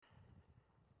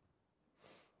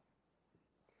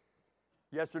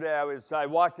Yesterday I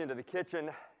walked into the kitchen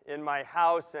in my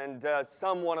house, and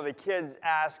one of the kids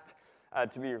asked,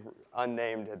 to be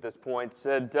unnamed at this point,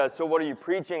 said, so what are you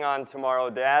preaching on tomorrow,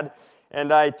 Dad?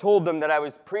 And I told them that I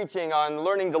was preaching on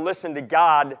learning to listen to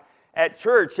God at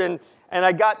church, and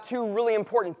I got two really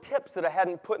important tips that I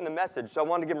hadn't put in the message, so I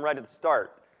wanted to give them right at the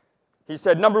start. He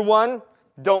said, number one,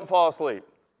 don't fall asleep.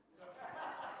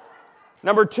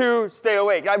 Number two, stay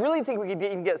awake. I really think we could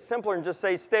even get simpler and just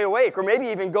say stay awake, or maybe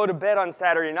even go to bed on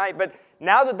Saturday night. But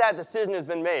now that decision has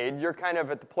been made, you're kind of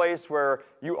at the place where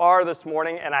you are this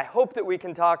morning, and I hope that we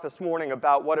can talk this morning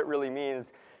about what it really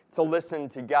means to listen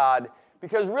to God.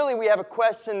 Because really we have a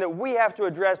question that we have to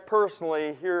address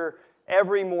personally here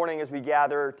every morning as we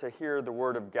gather to hear the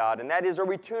Word of God. And that is, are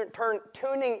we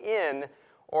tuning in,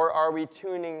 or are we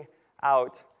tuning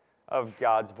out of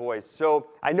God's voice? So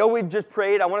I know we've just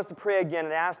prayed. I want us to pray again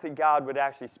and ask that God would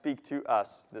actually speak to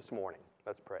us this morning.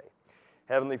 Let's pray.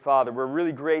 Heavenly Father, we're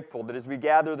really grateful that as we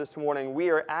gather this morning, we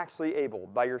are actually able,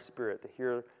 by your Spirit, to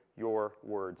hear your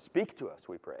word. Speak to us,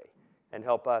 we pray, and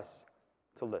help us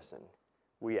to listen.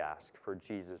 We ask for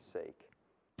Jesus' sake.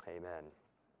 Amen.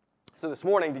 So this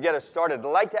morning, to get us started, I'd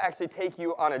like to actually take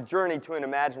you on a journey to an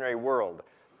imaginary world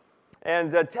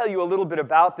and tell you a little bit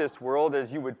about this world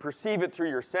as you would perceive it through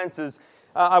your senses.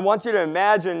 I want you to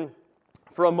imagine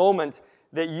for a moment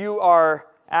that you are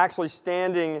actually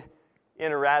standing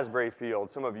in a raspberry field.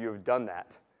 Some of you have done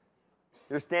that.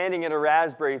 You're standing in a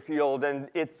raspberry field and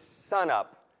it's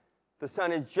sunup. The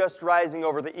sun is just rising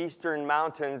over the eastern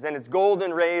mountains and its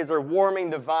golden rays are warming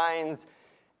the vines,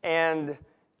 and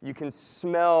you can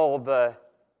smell the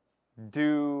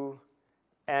dew.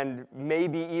 And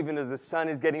maybe even as the sun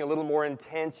is getting a little more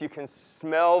intense, you can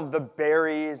smell the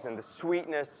berries and the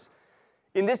sweetness.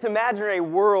 In this imaginary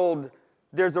world,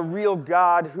 there's a real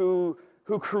God who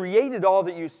created all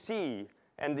that you see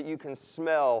and that you can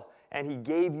smell, and he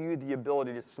gave you the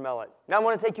ability to smell it. Now I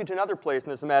want to take you to another place in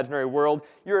this imaginary world.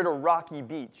 You're at a rocky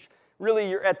beach. Really,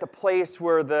 you're at the place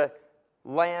where the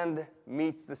land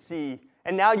meets the sea.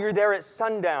 And now you're there at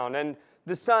sundown, and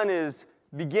the sun is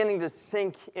beginning to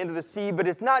sink into the sea, but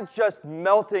it's not just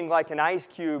melting like an ice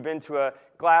cube into a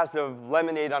glass of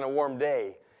lemonade on a warm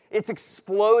day. It's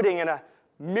exploding in a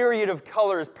myriad of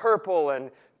colors, purple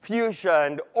and fuchsia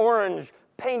and orange,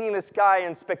 painting the sky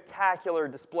in spectacular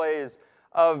displays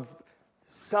of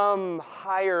some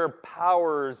higher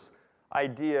power's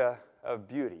idea of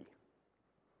beauty.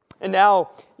 And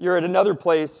now you're at another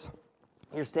place.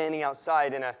 You're standing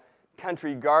outside in a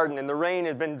country garden, and the rain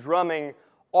has been drumming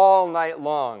all night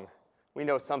long. We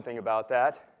know something about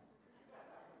that.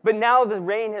 But now the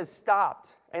rain has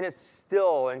stopped, and it's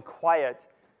still and quiet,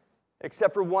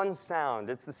 except for one sound.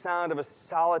 It's the sound of a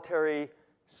solitary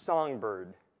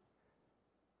songbird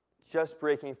just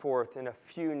breaking forth in a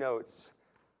few notes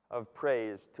of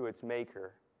praise to its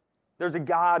maker. There's a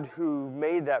God who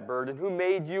made that bird and who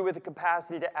made you with the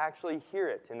capacity to actually hear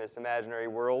it in this imaginary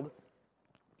world.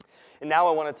 And now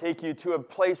I want to take you to a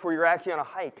place where you're actually on a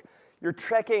hike. You're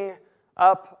trekking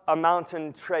up a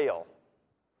mountain trail,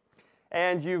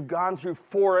 and you've gone through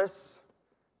forests,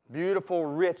 beautiful,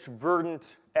 rich,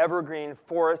 verdant, evergreen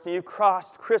forests, and you've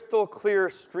crossed crystal clear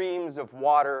streams of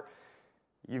water.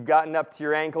 You've gotten up to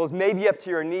your ankles, maybe up to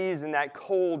your knees in that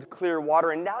cold, clear water,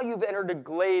 and now you've entered a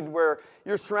glade where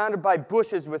you're surrounded by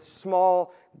bushes with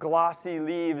small, glossy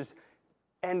leaves,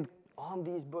 and on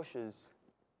these bushes,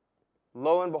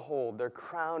 lo and behold, they're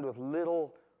crowned with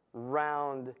little,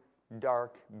 round,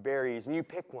 dark berries, and you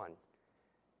pick one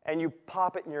and you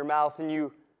pop it in your mouth and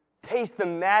you taste the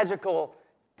magical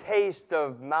taste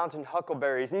of mountain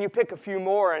huckleberries, and you pick a few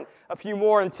more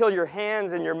until your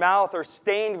hands and your mouth are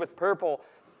stained with purple,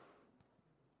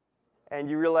 and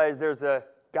you realize there's a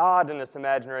God in this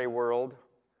imaginary world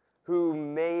who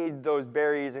made those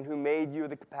berries and who made you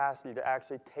the capacity to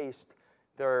actually taste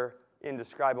their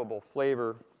indescribable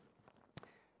flavor.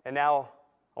 And now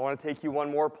I want to take you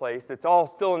one more place. It's all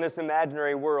still in this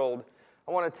imaginary world.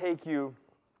 I want to take you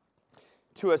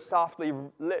to a softly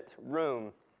lit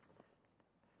room.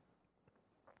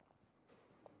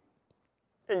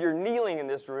 And you're kneeling in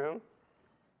this room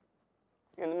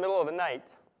in the middle of the night.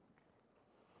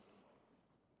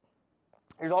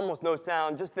 There's almost no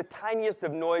sound. Just the tiniest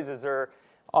of noises are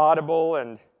audible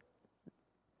and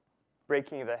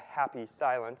breaking the happy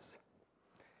silence.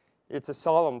 It's a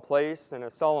solemn place and a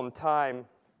solemn time.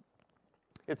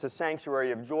 It's a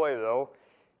sanctuary of joy, though,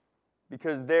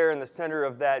 because there in the center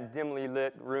of that dimly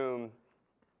lit room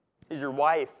is your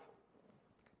wife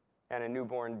and a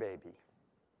newborn baby.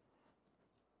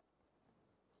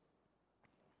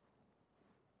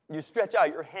 You stretch out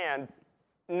your hand.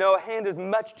 No, a hand is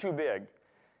much too big.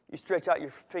 You stretch out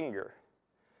your finger,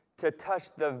 to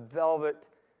touch the velvet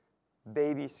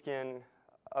baby skin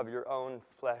of your own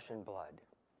flesh and blood,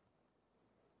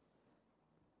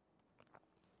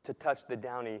 to touch the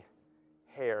downy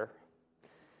hair,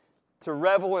 to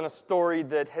revel in a story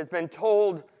that has been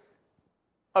told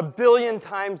 1 billion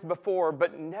times before,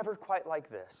 but never quite like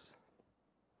this.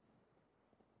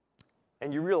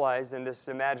 And you realize in this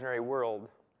imaginary world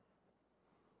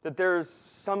that there's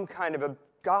some kind of a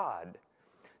God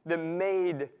that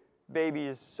made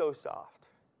babies so soft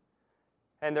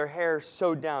and their hair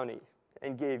so downy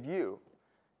and gave you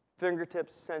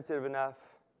fingertips sensitive enough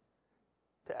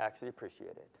to actually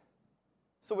appreciate it.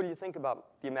 So what do you think about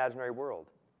the imaginary world?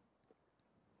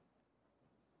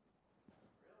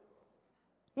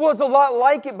 Well, it's a lot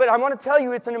like it, but I want to tell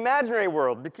you it's an imaginary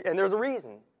world, and there's a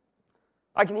reason.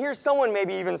 I can hear someone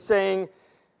maybe even saying,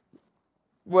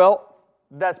 well,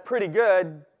 that's pretty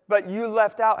good, but you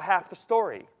left out half the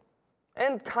story.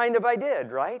 And kind of I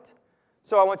did, right?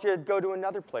 So I want you to go to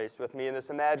another place with me in this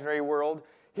imaginary world.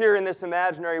 Here in this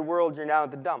imaginary world, you're now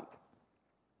at the dump.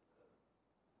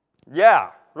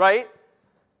 Yeah, right?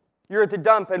 You're at the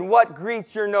dump, and what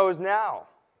greets your nose now?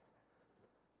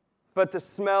 But the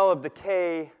smell of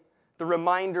decay, the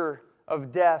reminder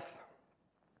of death.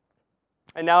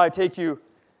 And now I take you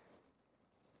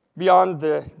beyond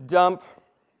the dump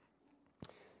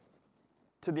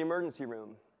to the emergency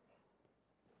room.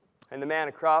 And the man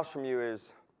across from you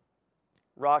is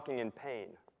rocking in pain.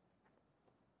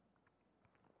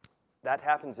 That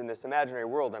happens in this imaginary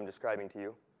world I'm describing to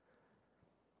you.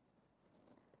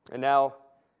 And now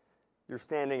you're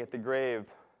standing at the grave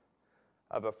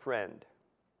of a friend.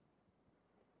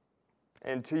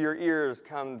 And to your ears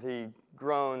come the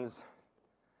groans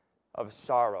of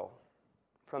sorrow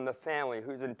from the family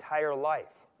whose entire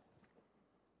life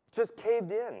just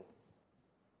caved in.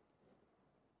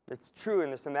 It's true in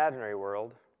this imaginary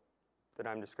world that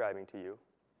I'm describing to you.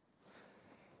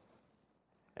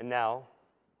 And now,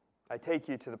 I take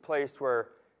you to the place where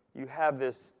you have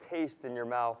this taste in your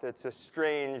mouth. It's a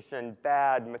strange and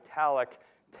bad metallic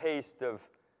taste of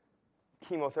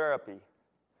chemotherapy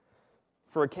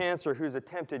for a cancer whose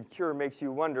attempted cure makes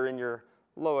you wonder in your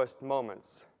lowest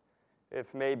moments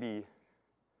if maybe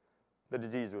the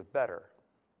disease was better.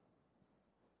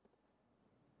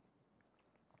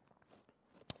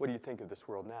 What do you think of this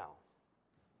world now?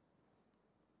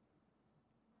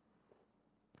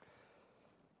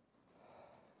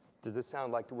 Does it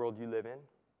sound like the world you live in?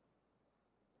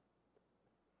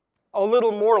 A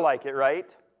little more like it,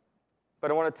 right? But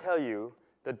I want to tell you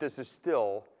that this is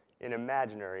still an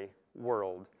imaginary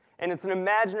world. And it's an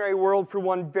imaginary world for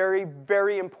one very,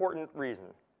 very important reason.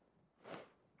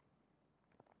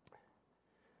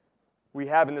 We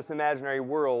have in this imaginary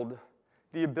world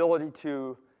the ability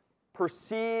to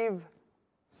perceive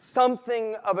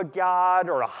something of a God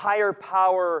or a higher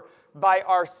power by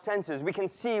our senses. We can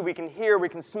see, we can hear, we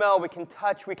can smell, we can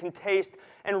touch, we can taste,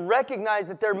 and recognize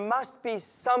that there must be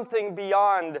something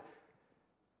beyond,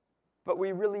 but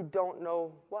we really don't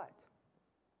know what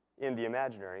in the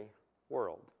imaginary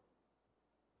world.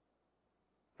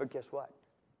 But guess what?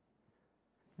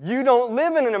 You don't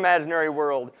live in an imaginary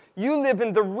world. You live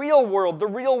in the real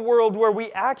world where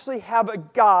we actually have a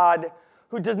God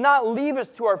who does not leave us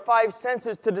to our five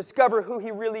senses to discover who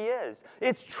He really is.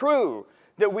 It's true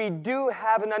that we do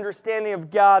have an understanding of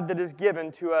God that is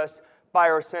given to us by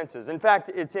our senses. In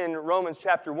fact, it's in Romans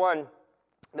chapter 1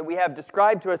 that we have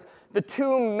described to us the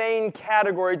two main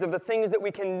categories of the things that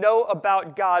we can know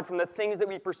about God from the things that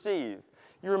we perceive.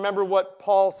 You remember what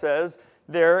Paul says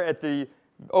there at the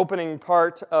opening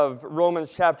part of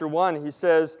Romans chapter 1. He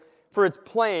says, for it's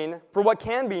plain, for what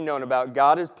can be known about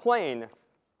God is plain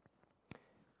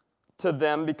to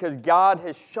them because God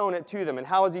has shown it to them. And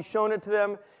how has He shown it to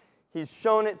them? He's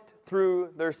shown it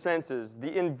through their senses.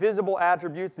 The invisible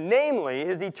attributes, namely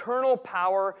His eternal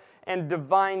power and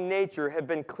divine nature, have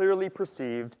been clearly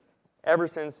perceived ever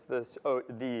since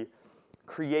the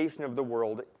creation of the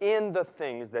world in the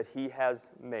things that He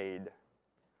has made.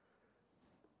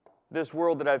 This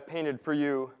world that I've painted for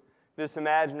you, this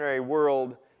imaginary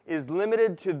world, is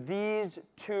limited to these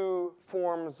two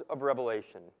forms of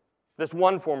revelation. This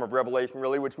one form of revelation,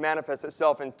 really, which manifests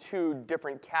itself in two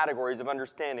different categories of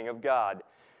understanding of God.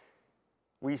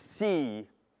 We see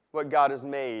what God has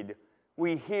made.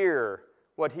 We hear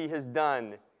what He has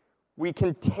done. We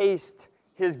can taste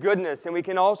His goodness, and we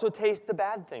can also taste the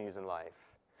bad things in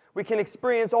life. We can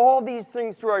experience all these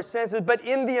things through our senses, but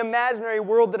in the imaginary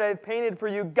world that I've painted for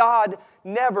you, God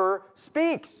never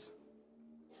speaks.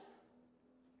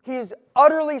 He's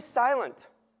utterly silent.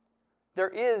 There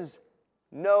is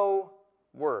no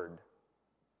word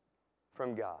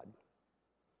from God.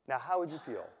 Now, how would you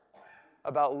feel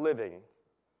about living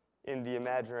in the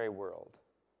imaginary world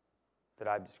that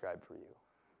I've described for you.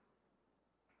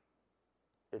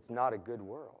 It's not a good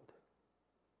world.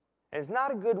 And it's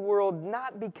not a good world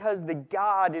not because the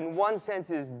God, in one sense,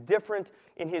 is different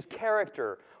in his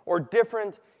character or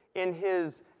different in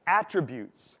his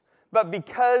attributes, but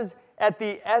because at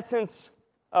the essence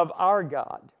of our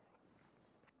God,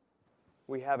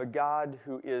 we have a God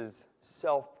who is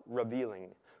self-revealing,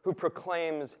 who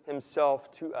proclaims himself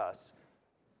to us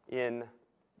in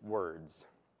words.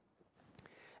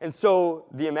 And so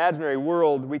the imaginary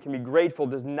world, we can be grateful,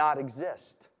 does not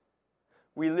exist.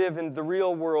 We live in the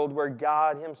real world where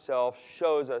God himself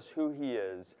shows us who he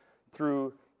is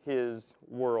through his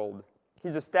world.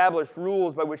 He's established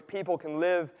rules by which people can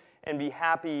live and be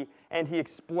happy, and he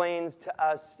explains to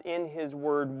us in his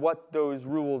word what those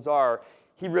rules are.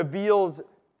 He reveals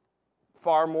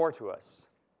far more to us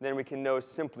than we can know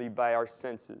simply by our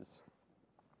senses.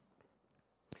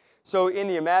 So in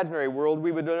the imaginary world,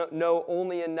 we would know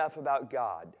only enough about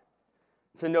God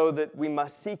to know that we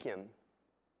must seek him.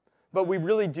 But we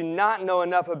really do not know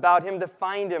enough about him to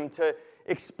find him, to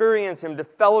experience him, to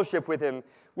fellowship with him.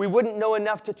 We wouldn't know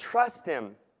enough to trust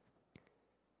him,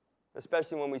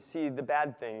 especially when we see the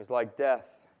bad things like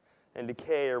death and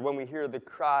decay, or when we hear the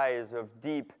cries of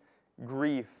deep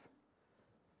grief.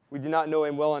 We do not know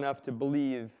him well enough to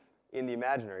believe in the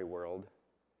imaginary world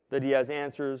that he has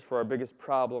answers for our biggest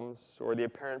problems or the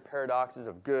apparent paradoxes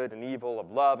of good and evil,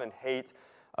 of love and hate,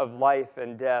 of life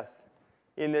and death.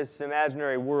 In this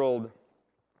imaginary world,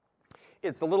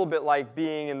 it's a little bit like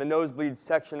being in the nosebleed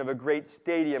section of a great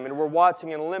stadium, and we're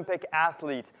watching an Olympic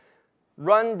athlete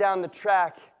run down the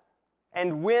track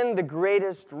and win the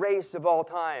greatest race of all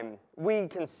time. We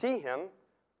can see him.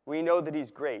 We know that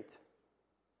he's great.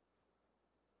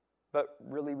 But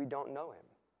really, we don't know him.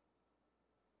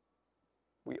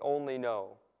 We only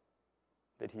know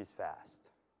that he's fast.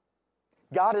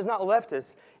 God has not left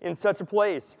us in such a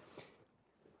place.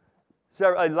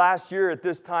 So last year at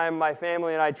this time, my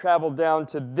family and I traveled down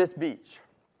to this beach,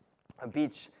 a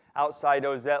beach outside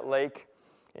Ozette Lake,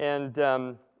 and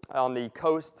on the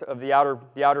coast of the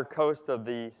outer coast of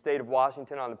the state of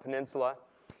Washington on the peninsula.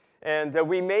 And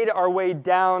we made our way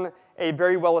down a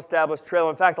very well-established trail.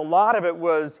 In fact, a lot of it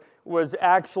was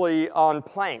actually on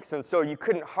planks, and so you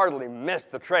couldn't hardly miss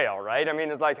the trail, right? I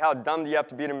mean, it's like, how dumb do you have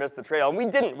to be to miss the trail? And we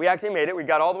didn't. We actually made it. We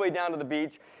got all the way down to the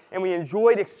beach, and we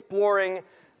enjoyed exploring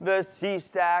the sea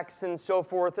stacks and so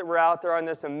forth that were out there on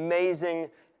this amazing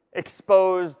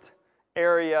exposed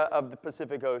area of the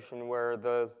Pacific Ocean where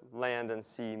the land and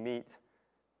sea meet.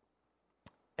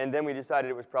 And then we decided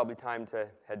it was probably time to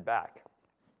head back.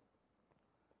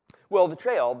 Well, the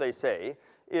trail, they say,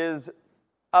 is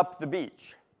up the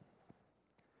beach.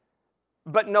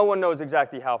 But no one knows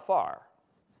exactly how far.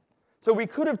 So we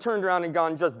could have turned around and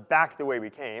gone just back the way we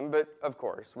came, but of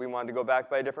course, we wanted to go back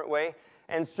by a different way.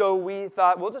 And so we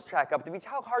thought, we'll just track up the beach.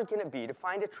 How hard can it be to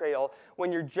find a trail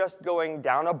when you're just going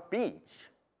down a beach?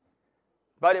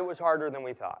 But it was harder than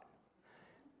we thought.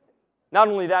 Not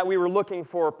only that, we were looking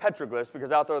for petroglyphs,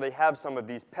 because out there they have some of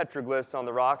these petroglyphs on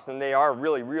the rocks, and they are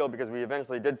really real because we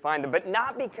eventually did find them, but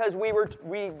not because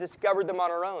we discovered them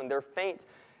on our own. They're faint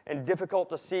and difficult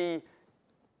to see.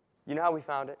 You know how we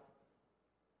found it?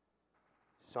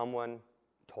 Someone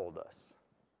told us.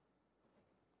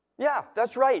 Yeah,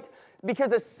 that's right.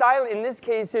 Because in this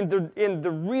case, in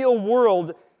the real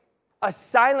world, a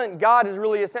silent God is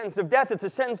really a sentence of death. It's a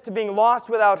sentence to being lost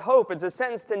without hope. It's a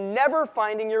sentence to never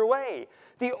finding your way.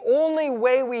 The only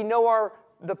way we know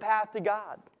the path to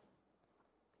God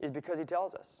is because he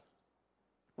tells us.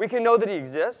 We can know that he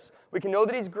exists. We can know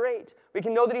that he's great. We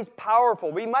can know that he's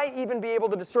powerful. We might even be able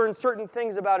to discern certain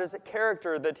things about his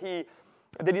character, that he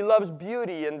loves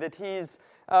beauty and that he's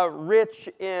rich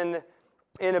in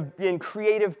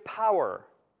creative power.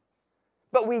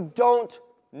 But we don't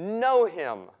know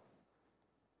him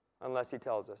unless he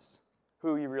tells us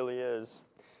who he really is.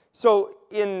 So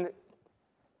in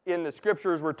the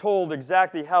scriptures, we're told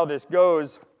exactly how this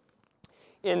goes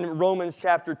in Romans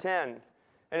chapter 10.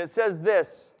 And it says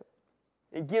this.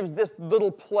 It gives this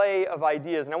little play of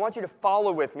ideas. And I want you to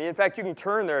follow with me. In fact, you can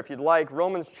turn there if you'd like.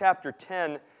 Romans chapter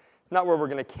 10. It's not where we're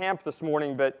going to camp this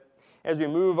morning, but as we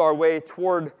move our way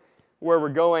toward where we're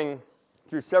going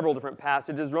through several different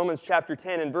passages, Romans chapter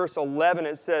 10 and verse 11,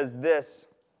 it says this.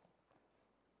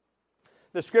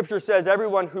 The scripture says,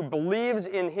 everyone who believes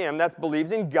in him, that's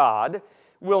believes in God,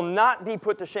 will not be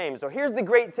put to shame. So here's the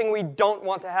great thing we don't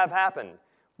want to have happen.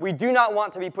 We do not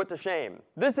want to be put to shame.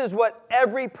 This is what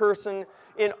every person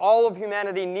in all of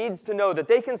humanity needs to know, that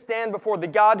they can stand before the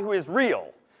God who is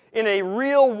real, in a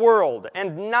real world,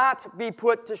 and not be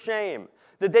put to shame.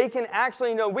 that they can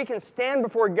actually know we can stand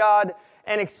before God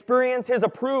and experience His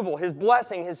approval, His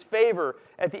blessing, His favor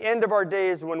at the end of our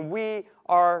days when we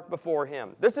are before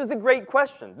Him. This is the great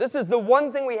question. This is the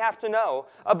one thing we have to know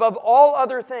above all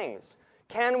other things.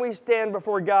 Can we stand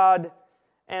before God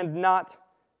and not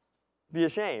be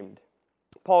ashamed?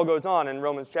 Paul goes on in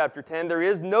Romans chapter 10, there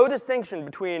is no distinction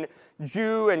between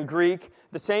Jew and Greek.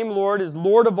 The same Lord is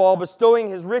Lord of all, bestowing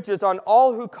His riches on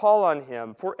all who call on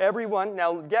Him. For everyone,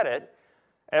 now get it,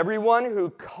 everyone who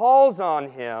calls on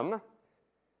Him,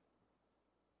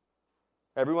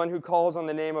 everyone who calls on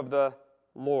the name of the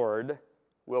Lord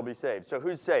will be saved. So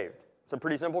who's saved? It's a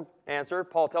pretty simple answer.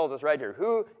 Paul tells us right here.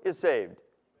 Who is saved?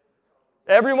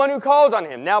 Everyone who calls on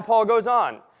Him. Now Paul goes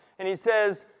on, and he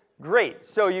says, great,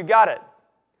 so you got it.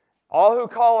 All who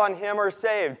call on Him are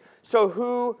saved. So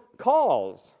who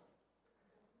calls?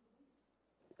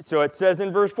 So it says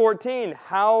in verse 14,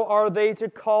 how are they to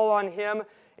call on Him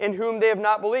in whom they have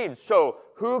not believed? So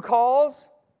who calls?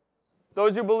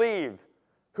 Those who believe.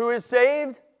 Who is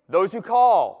saved? Those who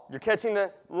call. You're catching the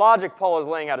logic Paul is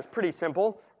laying out. It's pretty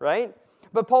simple, right?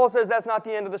 But Paul says that's not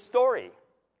the end of the story.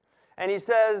 And he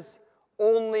says,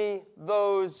 only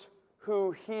those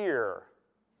who hear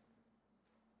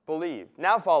believe.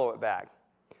 Now follow it back.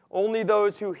 Only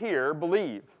those who hear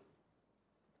believe.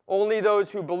 Only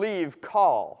those who believe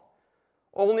call.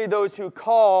 Only those who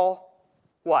call,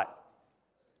 what?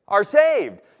 Are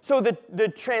saved. So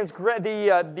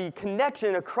the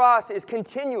connection across is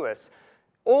continuous.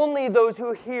 Only those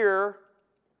who hear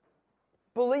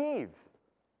believe.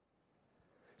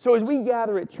 So as we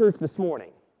gather at church this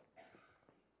morning,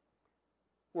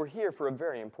 we're here for a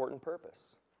very important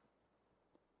purpose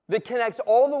that connects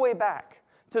all the way back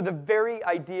to the very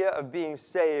idea of being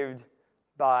saved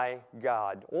by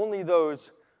God. Only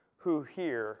those who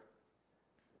hear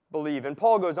believe. And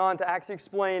Paul goes on to actually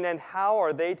explain, and how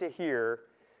are they to hear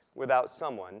without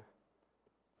someone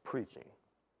preaching?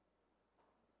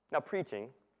 Now, preaching,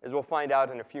 as we'll find out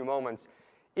in a few moments,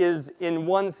 is in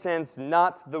one sense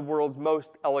not the world's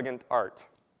most elegant art.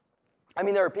 I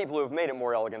mean, there are people who have made it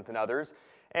more elegant than others,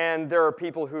 and there are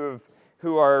people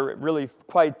who are really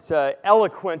quite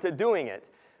eloquent at doing it.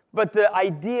 But the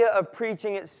idea of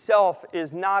preaching itself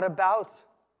is not about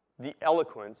the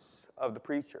eloquence of the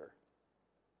preacher,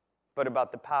 but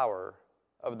about the power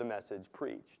of the message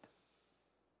preached.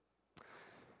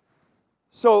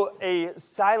 So a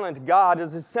silent God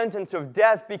is a sentence of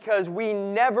death because we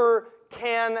never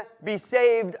can be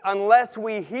saved unless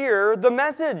we hear the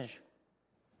message.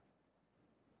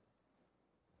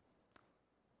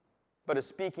 But a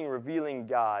speaking, revealing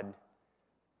God,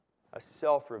 a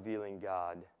self-revealing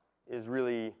God, is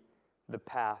really the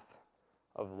path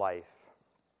of life.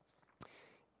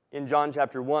 In John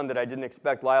chapter 1, that I didn't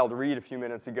expect Lyle to read a few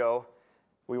minutes ago,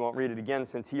 we won't read it again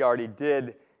since he already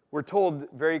did, we're told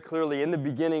very clearly, in the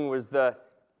beginning was the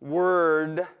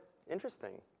Word.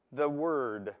 Interesting. The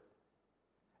Word.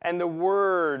 And the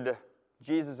Word,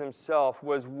 Jesus Himself,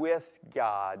 was with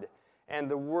God,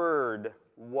 and the Word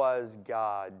was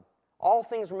God. All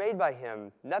things were made by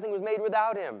Him. Nothing was made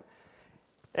without Him.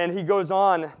 And he goes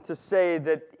on to say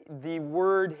that the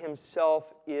Word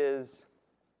Himself is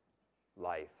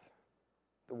life.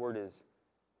 The Word is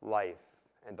life,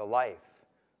 and the life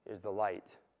is the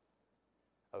light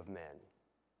of men.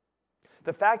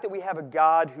 The fact that we have a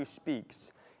God who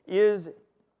speaks is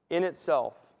in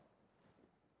itself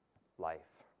life.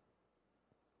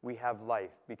 We have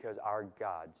life because our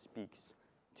God speaks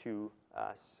to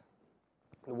us.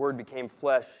 The Word became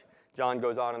flesh. John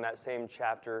goes on in that same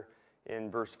chapter in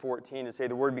verse 14 to say,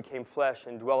 the Word became flesh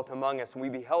and dwelt among us, and we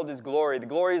beheld His glory. The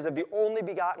glory is of the only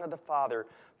begotten of the Father,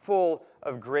 full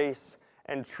of grace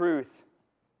and truth.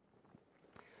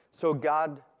 So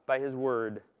God, by His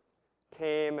Word,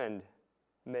 came and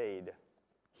made.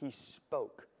 He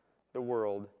spoke the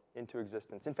world into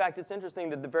existence. In fact, it's interesting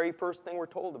that the very first thing we're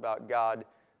told about God,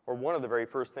 or one of the very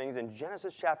first things in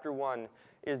Genesis chapter 1,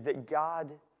 is that God,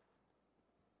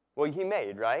 well, He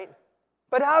made, right?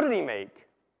 But how did He make?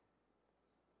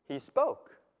 He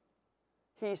spoke.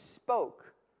 He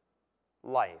spoke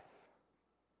life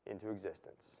into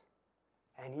existence.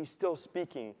 And He's still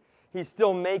speaking. He's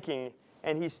still making,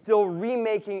 and He's still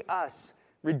remaking us,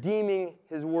 redeeming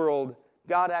His world.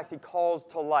 God actually calls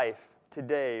to life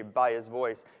today by His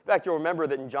voice. In fact, you'll remember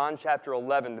that in John chapter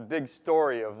 11, the big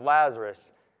story of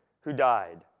Lazarus who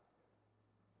died.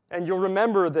 And you'll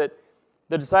remember that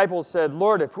the disciples said,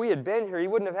 Lord, if we had been here, he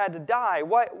wouldn't have had to die.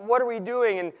 What are we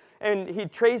doing?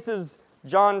 And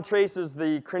John traces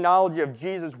the chronology of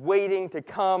Jesus waiting to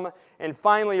come and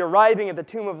finally arriving at the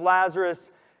tomb of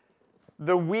Lazarus.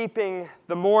 the weeping,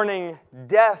 the mourning,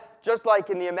 death, just like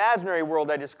in the imaginary world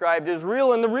I described, is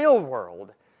real in the real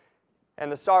world.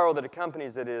 And the sorrow that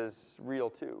accompanies it is real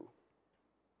too.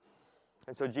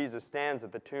 And so Jesus stands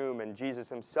at the tomb, and Jesus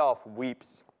himself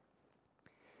weeps.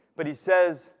 But he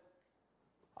says,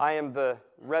 I am the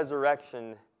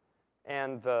resurrection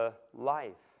and the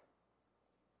life.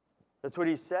 That's what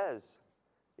he says.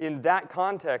 In that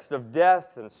context of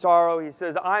death and sorrow, he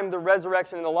says, I'm the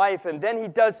resurrection and the life. And then he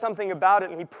does something about it,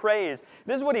 and he prays.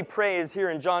 This is what he prays here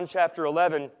in John chapter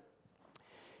 11.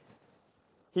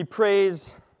 He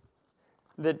prays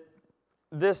that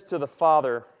this to the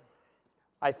Father,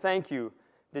 I thank you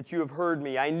that you have heard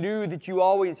me. I knew that you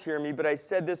always hear me, but I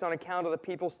said this on account of the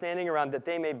people standing around, that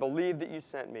they may believe that you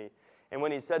sent me. And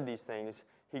when he said these things,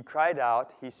 he cried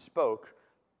out, he spoke,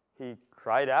 he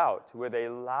cried out with a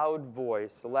loud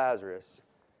voice, Lazarus,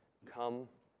 come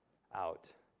out.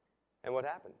 And what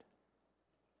happened?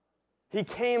 He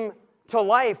came to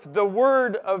life. The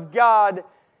Word of God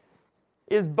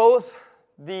is both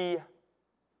the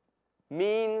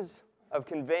means of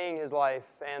conveying his life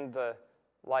and the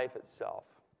life itself.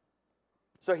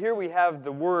 So here we have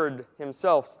the Word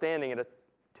himself standing at a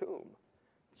tomb.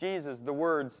 Jesus, the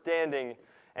Word, standing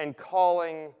and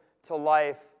calling to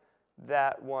life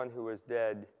that one who is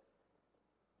dead.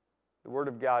 The Word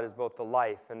of God is both the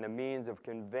life and the means of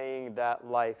conveying that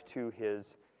life to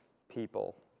his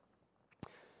people.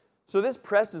 So this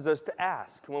presses us to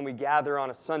ask, when we gather on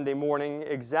a Sunday morning,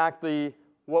 exactly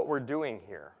what we're doing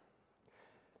here.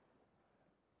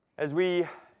 As we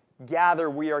gather,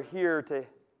 we are here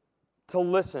to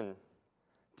listen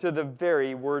to the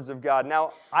very words of God.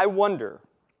 Now, I wonder,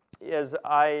 as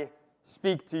I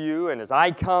speak to you and as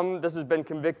I come, this has been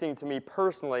convicting to me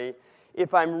personally,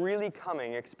 if I'm really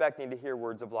coming expecting to hear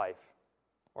words of life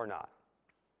or not.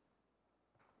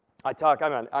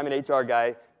 I'm an HR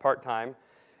guy, part-time,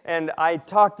 and I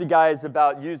talk to guys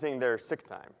about using their sick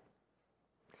time.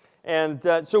 And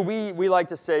so we like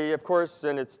to say, of course,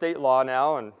 and it's state law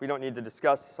now, and we don't need to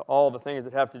discuss all the things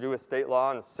that have to do with state law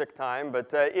and sick time,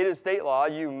 but it is state law.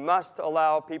 You must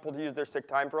allow people to use their sick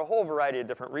time for a whole variety of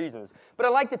different reasons. But I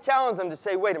like to challenge them to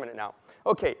say, wait a minute now.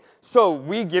 Okay, so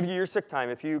we give you your sick time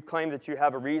if you claim that you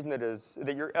have a reason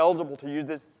that you're eligible to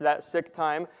use that sick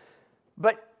time.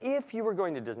 But if you were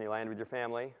going to Disneyland with your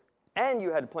family and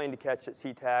you had a plane to catch at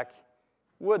SeaTac,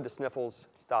 would the sniffles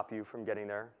stop you from getting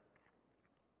there?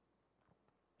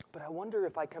 But I wonder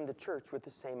if I come to church with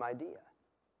the same idea.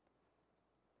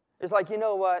 It's like, you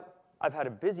know what? I've had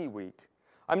a busy week.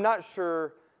 I'm not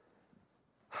sure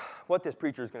what this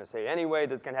preacher is going to say anyway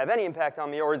that's going to have any impact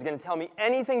on me, or is going to tell me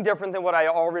anything different than what I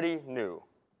already knew.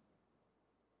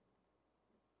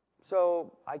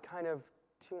 So I kind of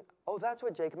that's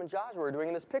what Jacob and Joshua are doing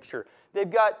in this picture.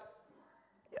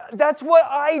 That's what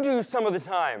I do some of the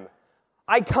time.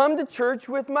 I come to church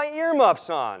with my earmuffs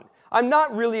on. I'm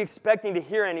not really expecting to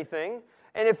hear anything.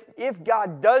 And if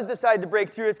God does decide to break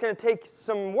through, it's going to take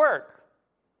some work.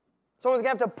 Someone's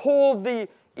going to have to pull the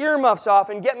earmuffs off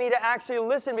and get me to actually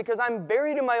listen, because I'm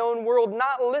buried in my own world,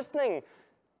 not listening.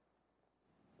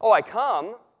 Oh, I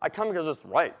come because it's the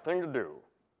right thing to do.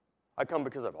 I come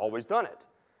because I've always done it.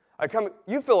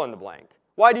 You fill in the blank.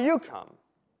 Why do you come?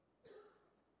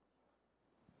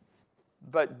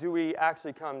 But do we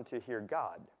actually come to hear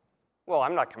God? Well,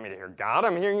 I'm not coming to hear God.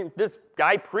 I'm hearing this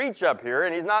guy preach up here,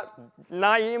 and he's not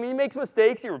he makes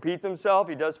mistakes. He repeats himself.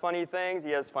 He does funny things. He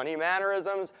has funny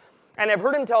mannerisms. And I've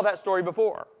heard him tell that story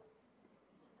before.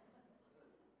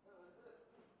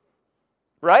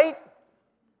 Right?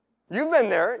 You've been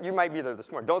there. You might be there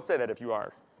this morning. Don't say that if you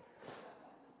are.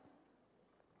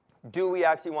 Do we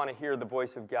actually want to hear the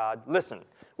voice of God? Listen,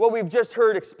 what we've just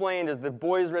heard explained as the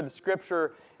boys read the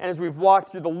scripture and as we've walked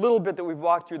through the little bit that we've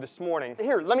walked through this morning.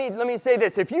 Here, let me say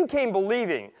this. If you came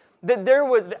believing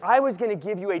that I was going to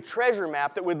give you a treasure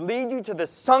map that would lead you to the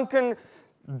sunken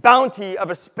bounty of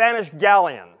a Spanish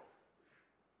galleon,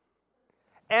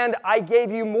 and I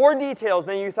gave you more details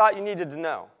than you thought you needed to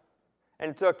know,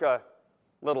 and it took a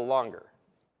little longer,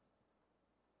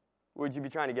 would you be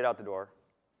trying to get out the door?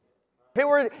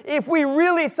 If we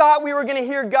really thought we were going to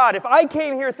hear God, if I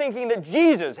came here thinking that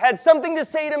Jesus had something to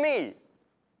say to me,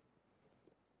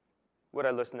 would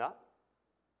I listen up?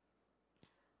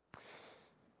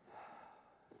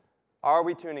 Are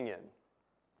we tuning in?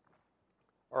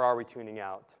 Or are we tuning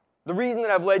out? The reason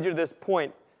that I've led you to this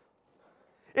point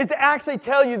is to actually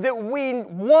tell you that we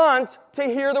want to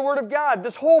hear the Word of God.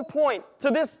 This whole point, to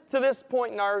this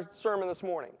point in our sermon this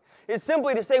morning, is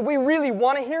simply to say we really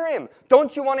want to hear Him.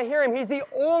 Don't you want to hear Him? He's the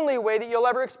only way that you'll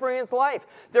ever experience life.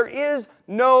 There is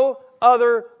no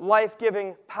other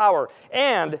life-giving power.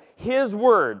 And His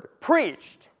Word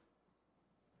preached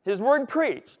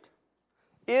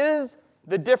is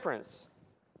the difference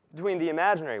between the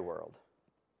imaginary world,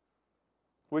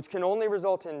 which can only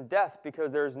result in death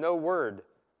because there is no word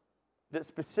that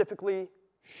specifically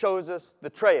shows us the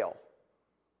trail,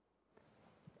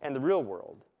 and the real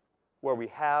world, where we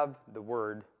have the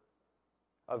Word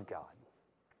of God.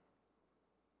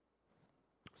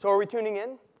 So are we tuning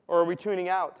in, or are we tuning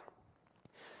out?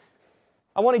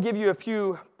 I want to give you a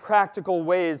few practical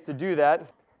ways to do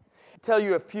that, tell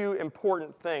you a few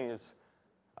important things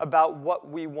about what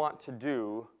we want to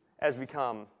do as we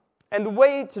come. And the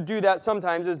way to do that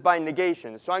sometimes is by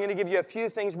negation. So I'm going to give you a few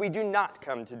things we do not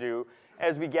come to do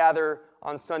as we gather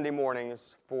on Sunday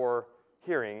mornings for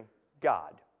hearing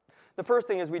God. The first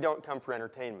thing is we don't come for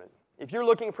entertainment. If you're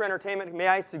looking for entertainment, may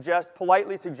I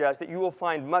politely suggest that you will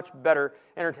find much better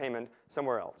entertainment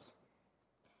somewhere else.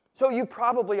 So you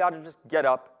probably ought to just get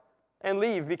up and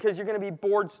leave because you're going to be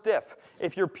bored stiff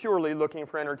if you're purely looking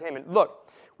for entertainment. Look,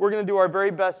 we're going to do our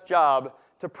very best job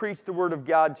to preach the Word of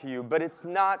God to you, but it's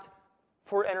not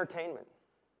for entertainment.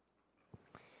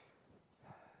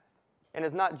 And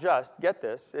it's not just, get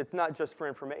this, it's not just for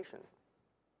information.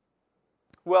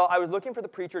 Well, I was looking for the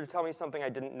preacher to tell me something I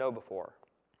didn't know before.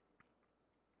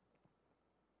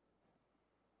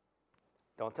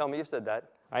 Don't tell me you've said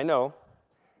that. I know.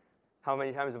 How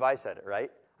many times have I said it,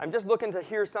 right? I'm just looking to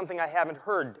hear something I haven't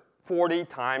heard 40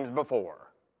 times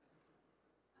before.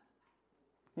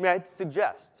 May I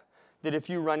suggest that if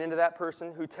you run into that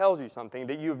person who tells you something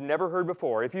that you've never heard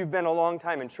before, if you've been a long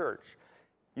time in church,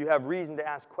 you have reason to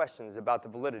ask questions about the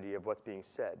validity of what's being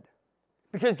said.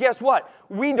 Because guess what?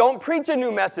 We don't preach a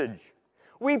new message.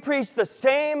 We preach the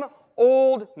same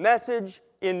old message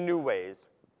in new ways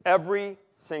every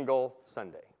single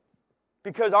Sunday.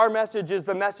 Because our message is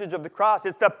the message of the cross.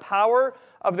 It's the power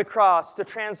of the cross to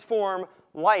transform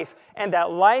life. And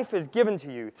that life is given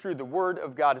to you through the Word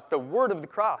of God. It's the Word of the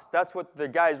cross. That's what the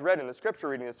guys read in the scripture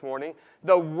reading this morning.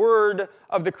 The Word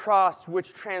of the cross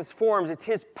which transforms. It's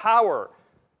His power,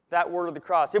 that Word of the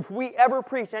cross. If we ever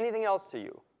preach anything else to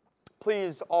you,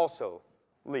 please also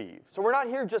leave. So we're not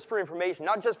here just for information,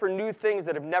 not just for new things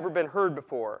that have never been heard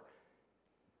before.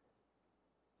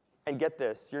 And get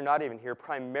this, you're not even here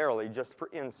primarily just for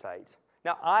insight.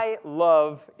 Now, I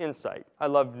love insight. I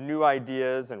love new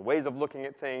ideas and ways of looking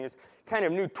at things, kind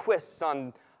of new twists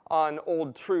on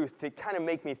old truth that kind of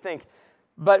make me think.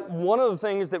 But one of the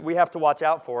things that we have to watch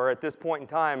out for at this point in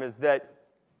time is that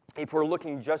if we're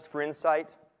looking just for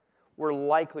insight, we're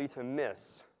likely to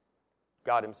miss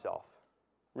God Himself.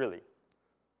 Really.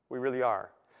 We really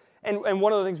are. And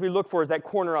one of the things we look for is that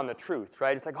corner on the truth,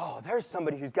 right? It's like, oh, there's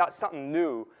somebody who's got something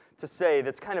new to say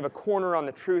that's kind of a corner on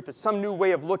the truth. It's some new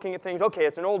way of looking at things. Okay,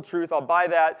 it's an old truth, I'll buy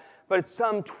that, but it's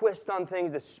some twist on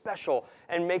things that's special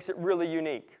and makes it really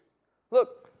unique.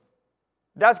 Look,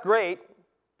 that's great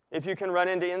if you can run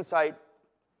into insight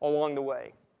along the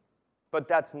way, but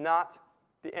that's not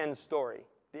the end story.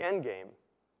 The end game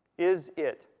is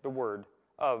it the Word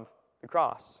of the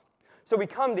cross. So we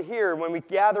come to hear, when we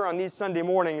gather on these Sunday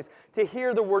mornings, to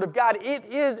hear the Word of God. It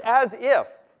is as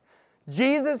if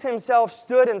Jesus Himself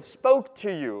stood and spoke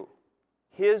to you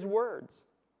His words.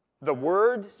 The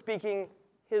Word speaking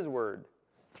His word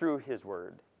through His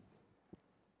Word.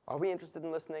 Are we interested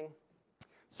in listening?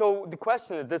 So the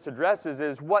question that this addresses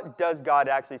is, what does God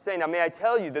actually say? Now, may I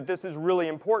tell you that this is really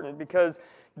important because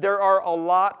there are a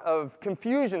lot of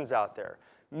confusions out there.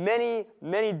 Many,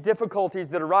 many difficulties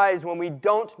that arise when we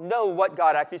don't know what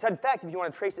God actually said. In fact, if you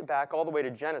want to trace it back all the way to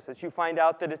Genesis, you find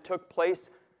out that it took place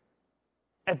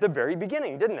at the very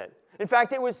beginning, didn't it? In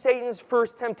fact, it was Satan's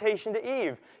first temptation to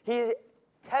Eve. He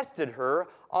tested her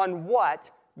on what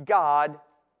God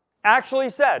actually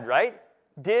said, right?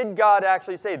 Did God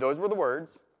actually say? Those were the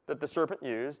words that the serpent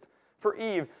used for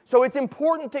Eve. So it's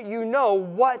important that you know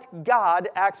what God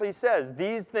actually says.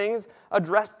 These things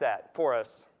address that for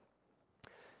us.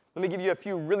 Let me give you a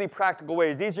few really practical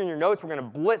ways. These are in your notes. We're going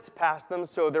to blitz past them,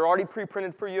 so they're already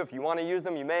pre-printed for you. If you want to use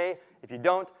them, you may. If you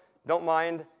don't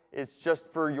mind. It's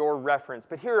just for your reference.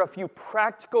 But here are a few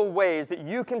practical ways that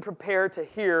you can prepare to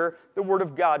hear the Word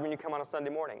of God when you come on a Sunday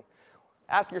morning.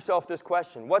 Ask yourself this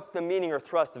question. What's the meaning or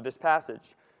thrust of this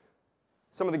passage?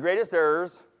 Some of the greatest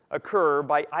errors occur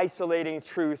by isolating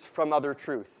truth from other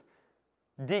truth,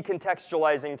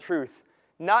 decontextualizing truth,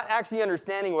 not actually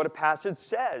understanding what a passage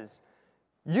says.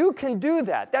 You can do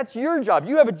that. That's your job.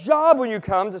 You have a job when you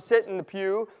come to sit in the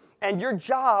pew, and your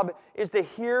job is to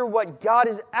hear what God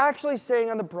is actually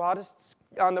saying on the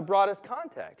broadest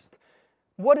context.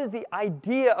 What is the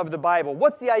idea of the Bible?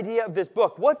 What's the idea of this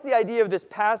book? What's the idea of this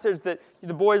passage that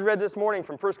the boys read this morning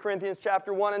from 1 Corinthians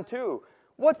chapter 1 and 2?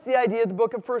 What's the idea of the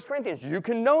book of 1 Corinthians? You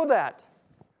can know that.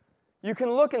 You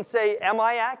can look and say, am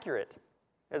I accurate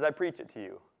as I preach it to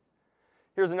you?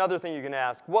 Here's another thing you can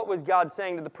ask. What was God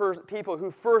saying to the people who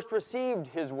first received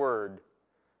His Word?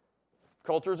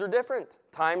 Cultures are different.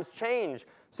 Times change.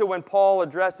 So when Paul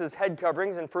addresses head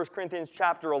coverings in 1 Corinthians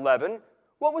chapter 11,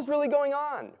 what was really going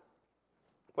on?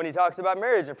 When he talks about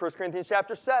marriage in 1 Corinthians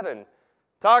chapter 7,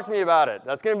 talk to me about it.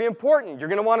 That's going to be important. You're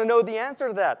going to want to know the answer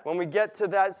to that when we get to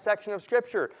that section of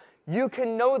Scripture. You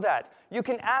can know that. You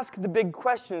can ask the big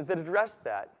questions that address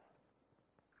that.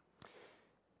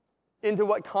 Into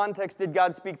what context did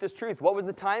God speak this truth? What was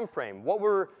the time frame? What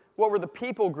were the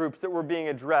people groups that were being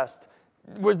addressed?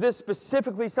 Was this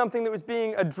specifically something that was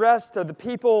being addressed to the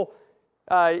people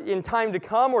in time to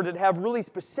come, or did it have really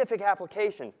specific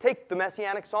application? Take the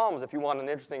Messianic Psalms if you want an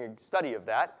interesting study of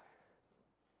that.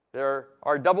 There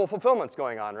are double fulfillments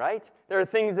going on, right? There are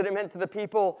things that it meant to the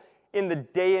people in the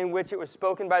day in which it was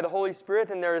spoken by the Holy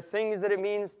Spirit, and there are things that it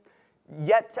means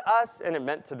yet to us, and it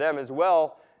meant to them as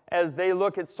well, as they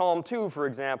look at Psalm 2, for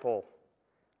example,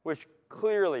 which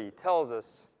clearly tells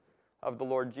us of the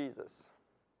Lord Jesus.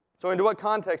 So into what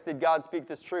context did God speak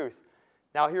this truth?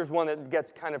 Now here's one that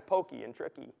gets kind of pokey and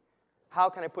tricky. How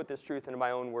can I put this truth into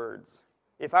my own words?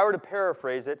 If I were to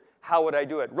paraphrase it, how would I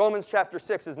do it? Romans chapter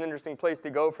 6 is an interesting place to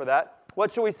go for that.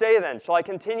 What shall we say then? Shall I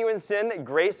continue in sin that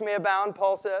grace may abound,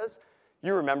 Paul says?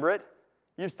 You remember it.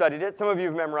 You've studied it. Some of you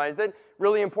have memorized it.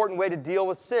 Really important way to deal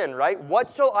with sin, right? What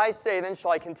shall I say then?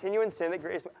 Shall I continue in sin that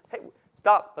grace may... Hey,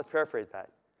 stop. Let's paraphrase that.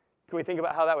 Can we think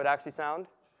about how that would actually sound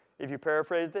if you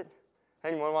paraphrased it?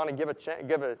 Anyone want to give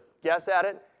a guess at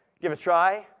it? Give a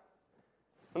try?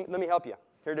 Let me help you.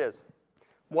 Here it is.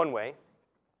 One way.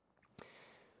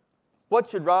 What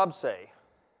should Rob say?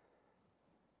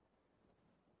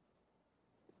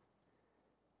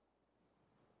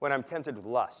 When I'm tempted with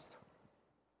lust?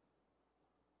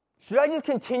 Should I just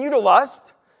continue to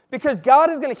lust? Because God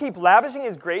is going to keep lavishing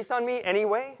His grace on me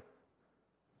anyway?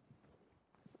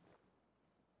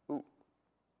 Ooh.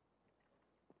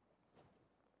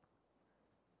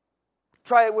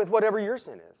 Try it with whatever your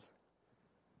sin is.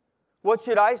 What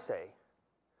should I say?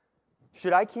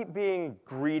 Should I keep being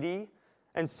greedy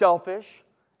and selfish?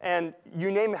 And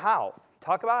you name how.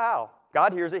 Talk about how.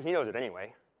 God hears it. He knows it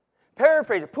anyway.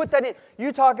 Paraphrase it. Put that in.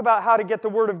 You talk about how to get the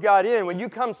Word of God in. When you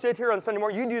come sit here on Sunday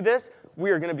morning, you do this, we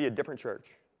are going to be a different church.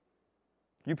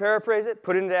 You paraphrase it,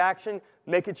 put it into action,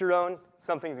 make it your own,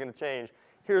 something's going to change.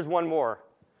 Here's one more.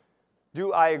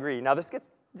 Do I agree? Now this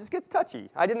gets touchy.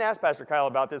 I didn't ask Pastor Kyle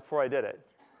about this before I did it.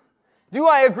 Do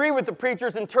I agree with the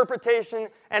preacher's interpretation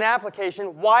and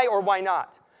application? Why or why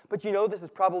not? But you know, this is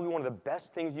probably one of the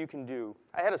best things you can do.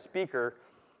 I had a speaker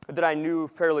that I knew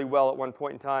fairly well at one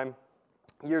point in time,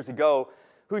 years ago,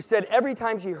 who said every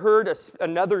time she heard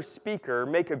another speaker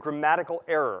make a grammatical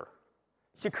error,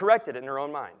 she corrected it in her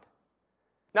own mind.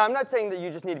 Now, I'm not saying that you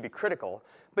just need to be critical,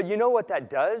 but you know what that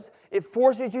does? It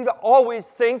forces you to always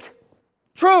think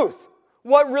truth.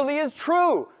 What really is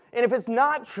true? And if it's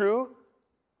not true,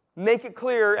 make it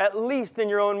clear, at least in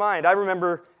your own mind. I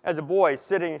remember as a boy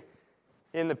sitting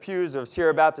in the pews of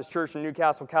Sierra Baptist Church in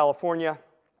Newcastle, California,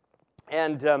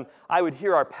 and I would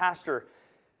hear our pastor.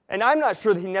 And I'm not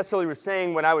sure that he necessarily was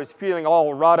saying, when I was feeling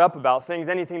all wrought up about things,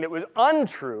 anything that was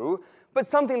untrue, but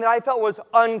something that I felt was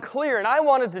unclear. And I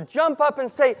wanted to jump up and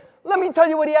say, let me tell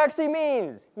you what he actually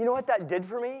means. You know what that did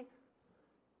for me?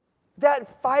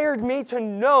 That fired me to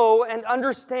know and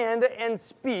understand and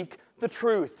speak the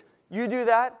truth. You do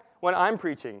that when I'm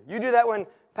preaching. You do that when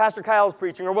Pastor Kyle's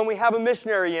preaching, or when we have a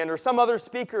missionary in, or some other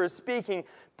speaker is speaking.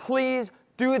 Please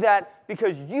do that,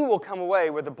 because you will come away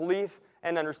with a belief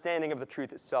and understanding of the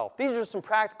truth itself. These are just some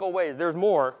practical ways. There's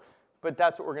more, but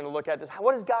that's what we're going to look at.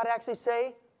 What does God actually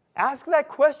say? Ask that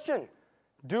question.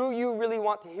 Do you really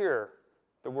want to hear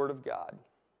the Word of God?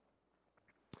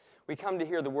 We come to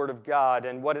hear the Word of God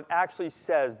and what it actually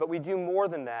says, but we do more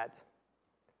than that.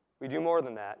 We do more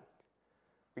than that.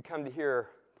 We come to hear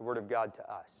the Word of God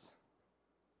to us.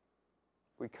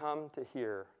 We come to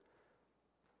hear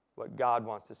what God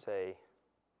wants to say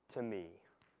to me.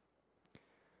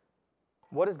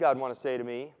 What does God want to say to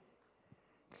me?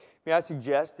 May I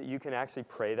suggest that you can actually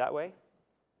pray that way?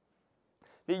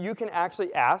 That you can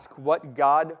actually ask what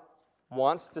God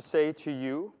wants to say to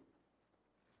you?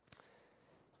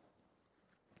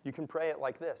 You can pray it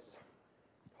like this.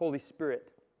 Holy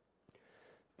Spirit,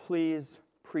 please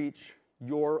preach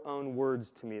your own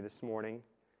words to me this morning.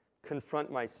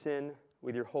 Confront my sin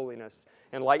with your holiness.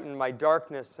 Enlighten my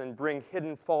darkness and bring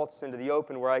hidden faults into the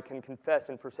open where I can confess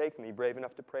and forsake them. Are you brave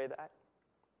enough to pray that?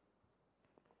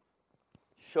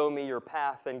 Show me your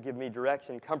path and give me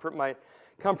direction. Comfort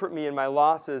me in my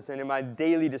losses and in my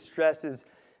daily distresses.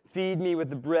 Feed me with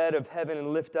the bread of heaven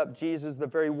and lift up Jesus, the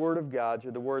very word of God,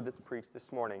 through the word that's preached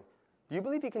this morning. Do you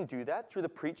believe he can do that through the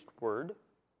preached word?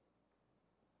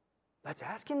 Let's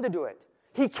ask him to do it.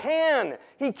 He can.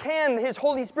 He can. His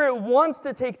Holy Spirit wants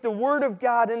to take the word of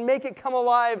God and make it come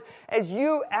alive as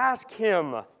you ask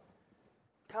him.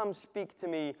 Come speak to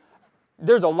me.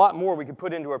 There's a lot more we could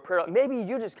put into a prayer. Maybe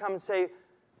you just come and say,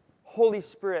 Holy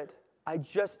Spirit, I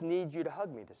just need you to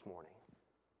hug me this morning.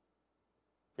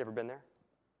 You ever been there?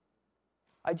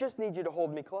 I just need you to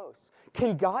hold me close.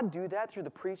 Can God do that through the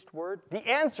preached word? The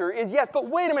answer is yes, but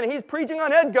wait a minute, he's preaching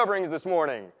on head coverings this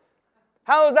morning.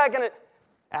 How is that going to...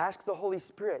 Ask the Holy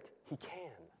Spirit. He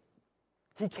can.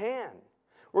 He can.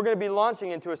 We're going to be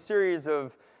launching into a series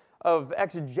of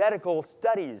exegetical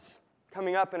studies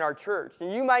coming up in our church. And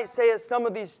you might say at some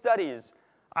of these studies,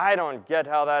 I don't get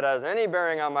how that has any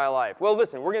bearing on my life. Well,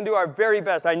 listen, we're going to do our very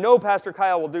best. I know Pastor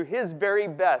Kyle will do his very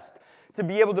best to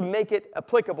be able to make it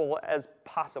applicable as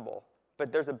possible.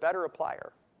 But there's a better applier.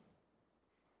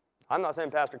 I'm not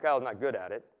saying Pastor Kyle is not good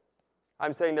at it.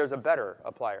 I'm saying there's a better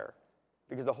applier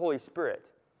because the Holy Spirit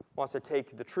wants to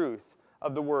take the truth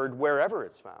of the word wherever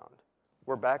it's found.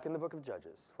 We're back in the book of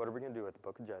Judges. What are we going to do with the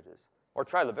book of Judges? Or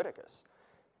try Leviticus.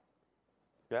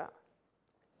 Yeah.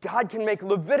 God can make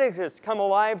Leviticus come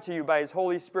alive to you by his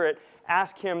Holy Spirit.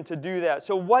 Ask him to do that.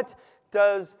 So what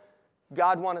does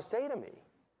God want to say to me?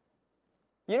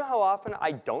 You know how often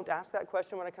I don't ask that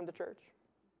question when I come to church?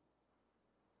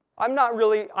 I'm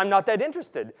not that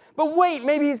interested. But wait,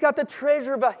 maybe he's got the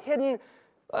treasure of a hidden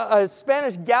a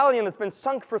Spanish galleon that's been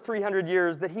sunk for 300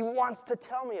 years that he wants to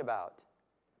tell me about.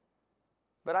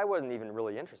 But I wasn't even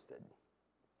really interested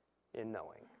in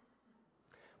knowing.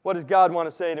 What does God want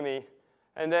to say to me?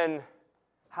 And then,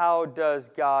 how does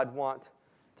God want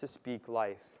to speak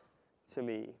life to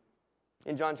me?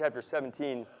 In John chapter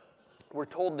 17, we're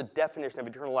told the definition of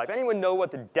eternal life. Anyone know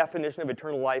what the definition of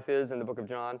eternal life is in the book of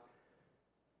John?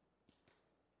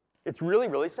 It's really,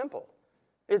 really simple.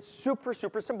 It's super,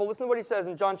 super simple. Listen to what he says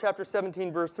in John chapter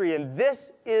 17, verse 3. And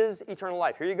this is eternal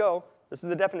life. Here you go. This is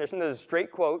the definition. This is a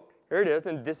straight quote. Here it is.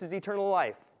 And this is eternal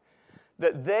life.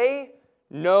 That they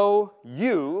know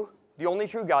you, the only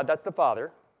true God, that's the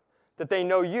Father. That they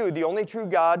know you, the only true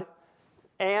God,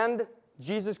 and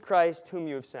Jesus Christ, whom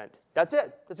you have sent. That's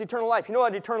it. That's eternal life. You know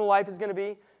what eternal life is going to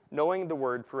be? Knowing the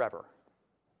word forever.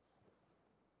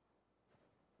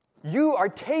 You are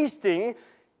tasting,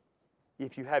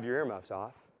 if you have your earmuffs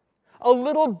off, a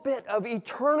little bit of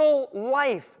eternal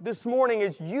life this morning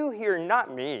as you hear,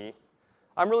 not me,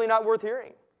 I'm really not worth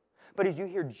hearing, but as you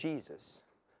hear Jesus,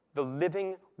 the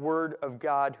living Word of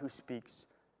God who speaks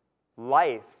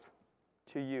life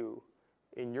to you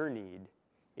in your need,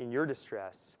 in your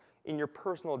distress, in your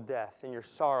personal death, in your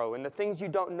sorrow, in the things you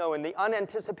don't know, in the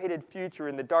unanticipated future,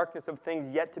 in the darkness of things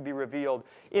yet to be revealed,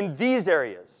 in these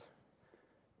areas,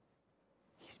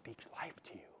 he speaks life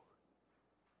to you.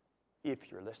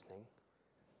 If you're listening.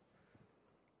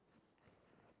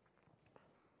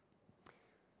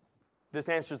 This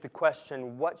answers the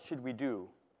question, what should we do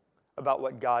about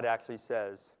what God actually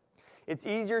says? It's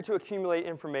easier to accumulate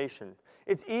information.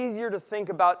 It's easier to think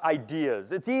about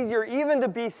ideas. It's easier even to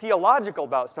be theological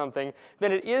about something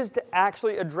than it is to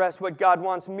actually address what God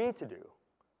wants me to do,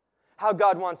 how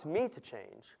God wants me to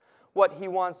change, what he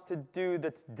wants to do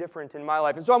that's different in my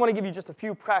life. And so I want to give you just a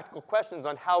few practical questions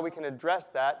on how we can address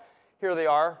that. Here they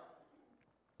are.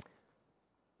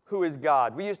 Who is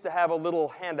God? We used to have a little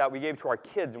handout we gave to our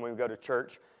kids when we would go to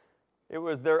church. It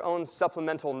was their own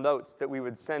supplemental notes that we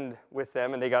would send with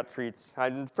them, and they got treats.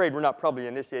 I'm afraid we're not probably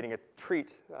initiating a treat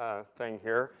thing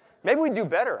here. Maybe we'd do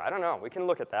better. I don't know. We can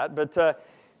look at that. But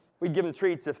we'd give them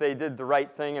treats if they did the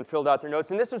right thing and filled out their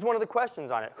notes. And this was one of the questions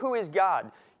on it. Who is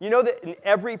God? You know that in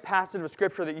every passage of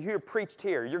Scripture that you hear preached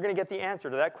here, you're going to get the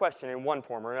answer to that question in one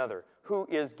form or another. Who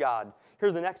is God?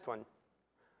 Here's the next one.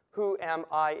 Who am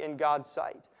I in God's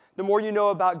sight? The more you know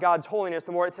about God's holiness,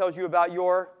 the more it tells you about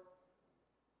your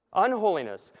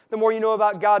unholiness. The more you know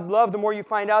about God's love, the more you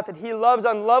find out that he loves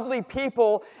unlovely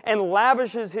people and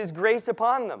lavishes his grace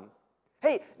upon them.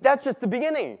 Hey, that's just the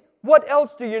beginning. What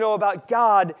else do you know about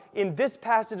God in this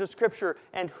passage of Scripture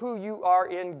and who you are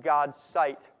in God's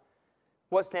sight?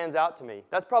 What stands out to me?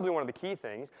 That's probably one of the key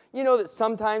things. You know that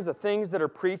sometimes the things that are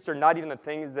preached are not even the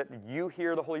things that you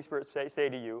hear the Holy Spirit say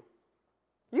to you.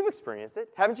 You've experienced it,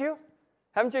 haven't you?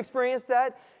 Haven't you experienced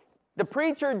that? The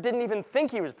preacher didn't even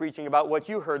think he was preaching about what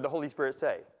you heard the Holy Spirit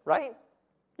say, right?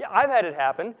 Yeah, I've had it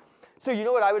happen. So you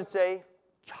know what I would say?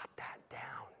 Jot that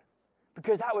down.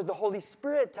 Because that was the Holy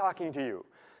Spirit talking to you.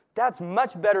 That's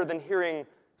much better than hearing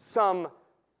some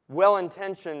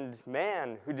well-intentioned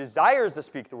man who desires to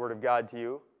speak the Word of God to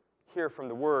you hear from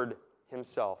the Word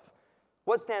himself.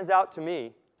 What stands out to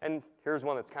me, and here's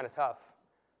one that's kind of tough.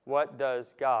 What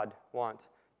does God want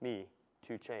me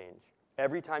to change?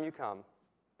 Every time you come,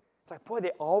 it's like, boy,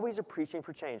 they always are preaching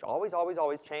for change. Always, always,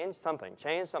 always change something.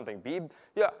 Change something.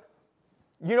 Yeah.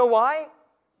 You know why?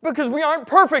 Because we aren't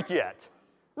perfect yet.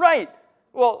 Right.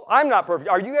 Well, I'm not perfect.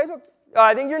 Are you guys okay?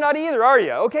 I think you're not either, are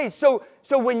you? Okay, so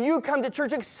when you come to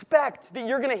church, expect that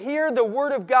you're going to hear the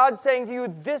Word of God saying to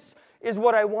you, this is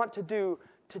what I want to do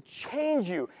to change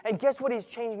you. And guess what He's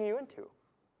changing you into?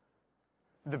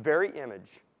 The very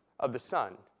image of the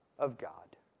Son of God.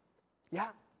 Yeah.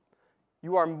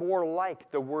 You are more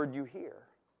like the Word you hear.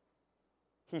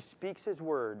 He speaks His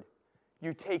Word.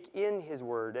 You take in His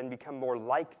Word and become more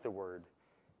like the Word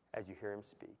as you hear Him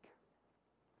speak.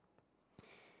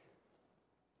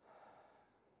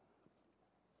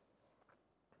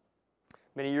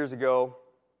 Many years ago,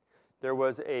 there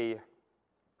was a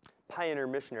pioneer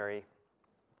missionary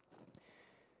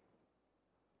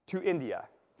to India.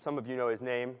 Some of you know his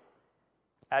name,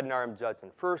 Adoniram Judson,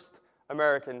 first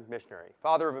American missionary,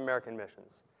 father of American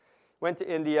missions. Went to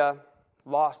India,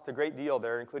 lost a great deal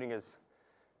there, including his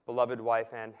beloved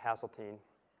wife, Anne Hasseltine.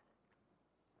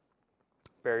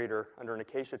 Buried her under an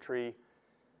acacia tree.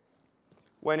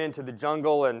 Went into the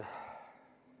jungle and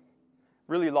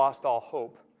really lost all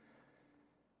hope.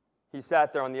 He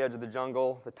sat there on the edge of the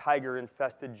jungle, the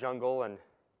tiger-infested jungle, and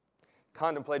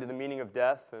contemplated the meaning of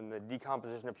death and the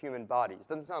decomposition of human bodies.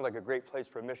 Doesn't sound like a great place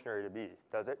for a missionary to be,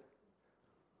 does it?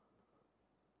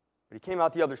 But he came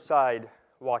out the other side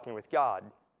walking with God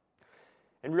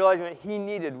and realizing that he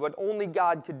needed what only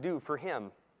God could do for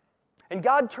him. And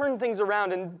God turned things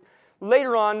around, and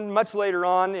later on, much later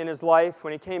on in his life,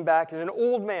 when he came back as an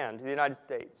old man to the United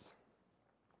States,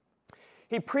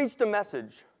 he preached a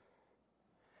message.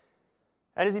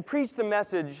 And as he preached the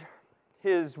message,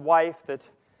 his wife that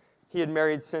he had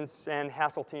married since Anne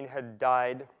Hasseltine had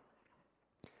died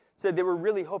said they were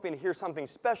really hoping to hear something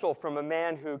special from a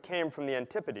man who came from the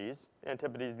Antipodes.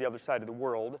 Antipodes, the other side of the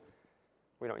world.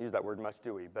 We don't use that word much,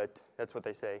 do we? But that's what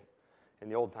they say in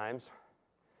the old times.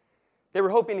 They were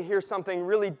hoping to hear something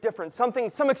really different, some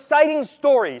exciting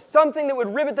story, something that would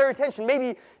rivet their attention.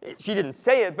 Maybe, she didn't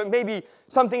say it, but maybe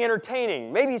something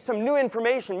entertaining, maybe some new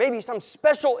information, maybe some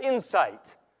special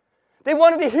insight. They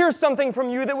wanted to hear something from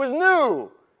you that was new.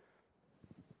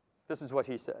 This is what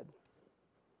he said.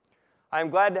 I am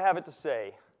glad to have it to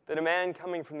say that a man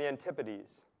coming from the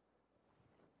Antipodes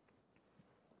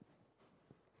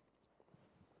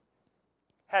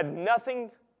had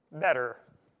nothing better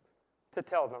to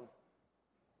tell them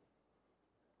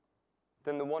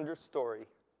than the wondrous story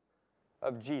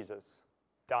of Jesus'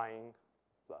 dying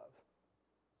love.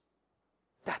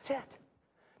 That's it.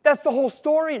 That's the whole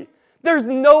story. There's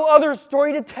no other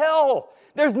story to tell.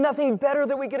 There's nothing better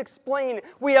that we could explain.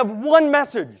 We have one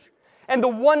message, and the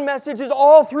one message is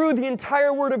all through the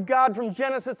entire Word of God from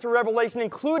Genesis to Revelation,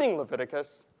 including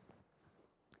Leviticus.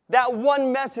 That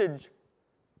one message,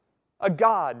 a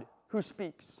God who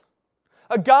speaks.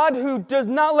 A God who does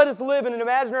not let us live in an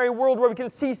imaginary world where we can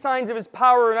see signs of His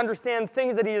power and understand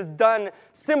things that He has done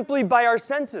simply by our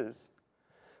senses.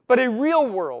 But a real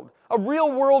world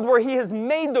where He has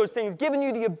made those things, given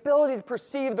you the ability to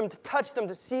perceive them, to touch them,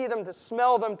 to see them, to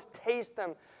smell them, to taste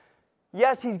them.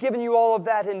 Yes, He's given you all of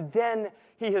that, and then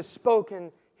He has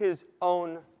spoken His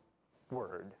own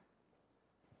word.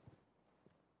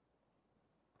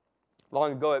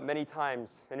 Long ago, at many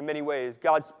times and in many ways,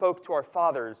 God spoke to our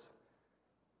fathers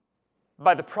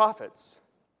by the prophets.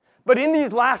 But in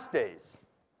these last days,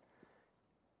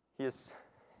 He has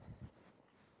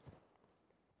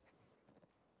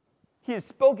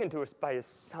spoken to us by His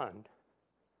Son,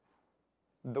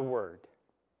 the Word.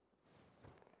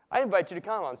 I invite you to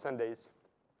come on Sundays,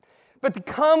 but to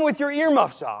come with your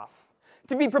earmuffs off,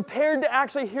 to be prepared to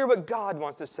actually hear what God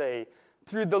wants to say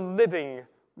through the living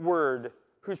Word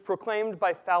who's proclaimed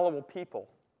by fallible people,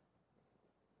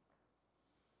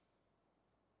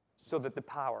 so that the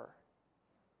power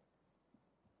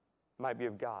might be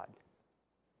of God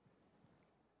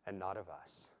and not of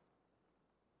us.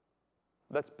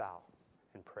 Let's bow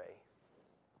and pray.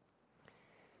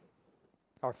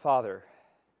 Our Father,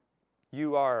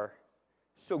 You are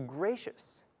so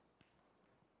gracious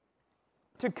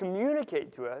to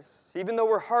communicate to us, even though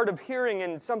we're hard of hearing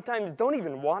and sometimes don't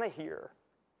even want to hear.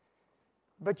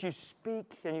 But You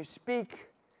speak, and You speak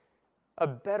a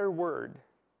better word.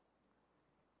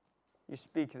 You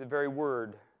speak the very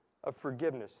word of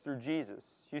forgiveness through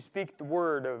Jesus. You speak the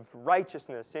word of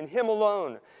righteousness in Him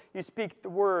alone. You speak the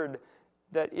word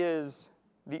that is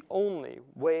the only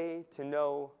way to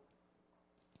know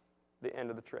the end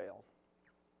of the trail.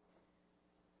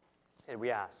 And we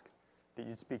ask that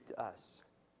you'd speak to us,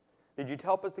 that you'd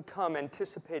help us to come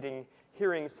anticipating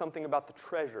hearing something about the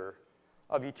treasure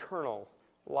of eternal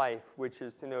life, which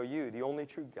is to know you, the only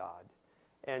true God,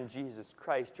 and Jesus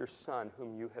Christ, your Son,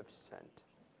 whom you have sent.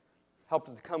 Help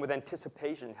us to come with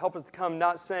anticipation. Help us to come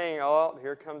not saying, oh,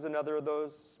 here comes another of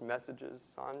those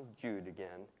messages on Jude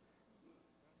again.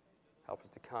 Help us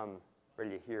to come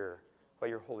ready to hear what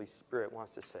your Holy Spirit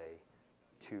wants to say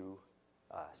to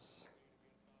us.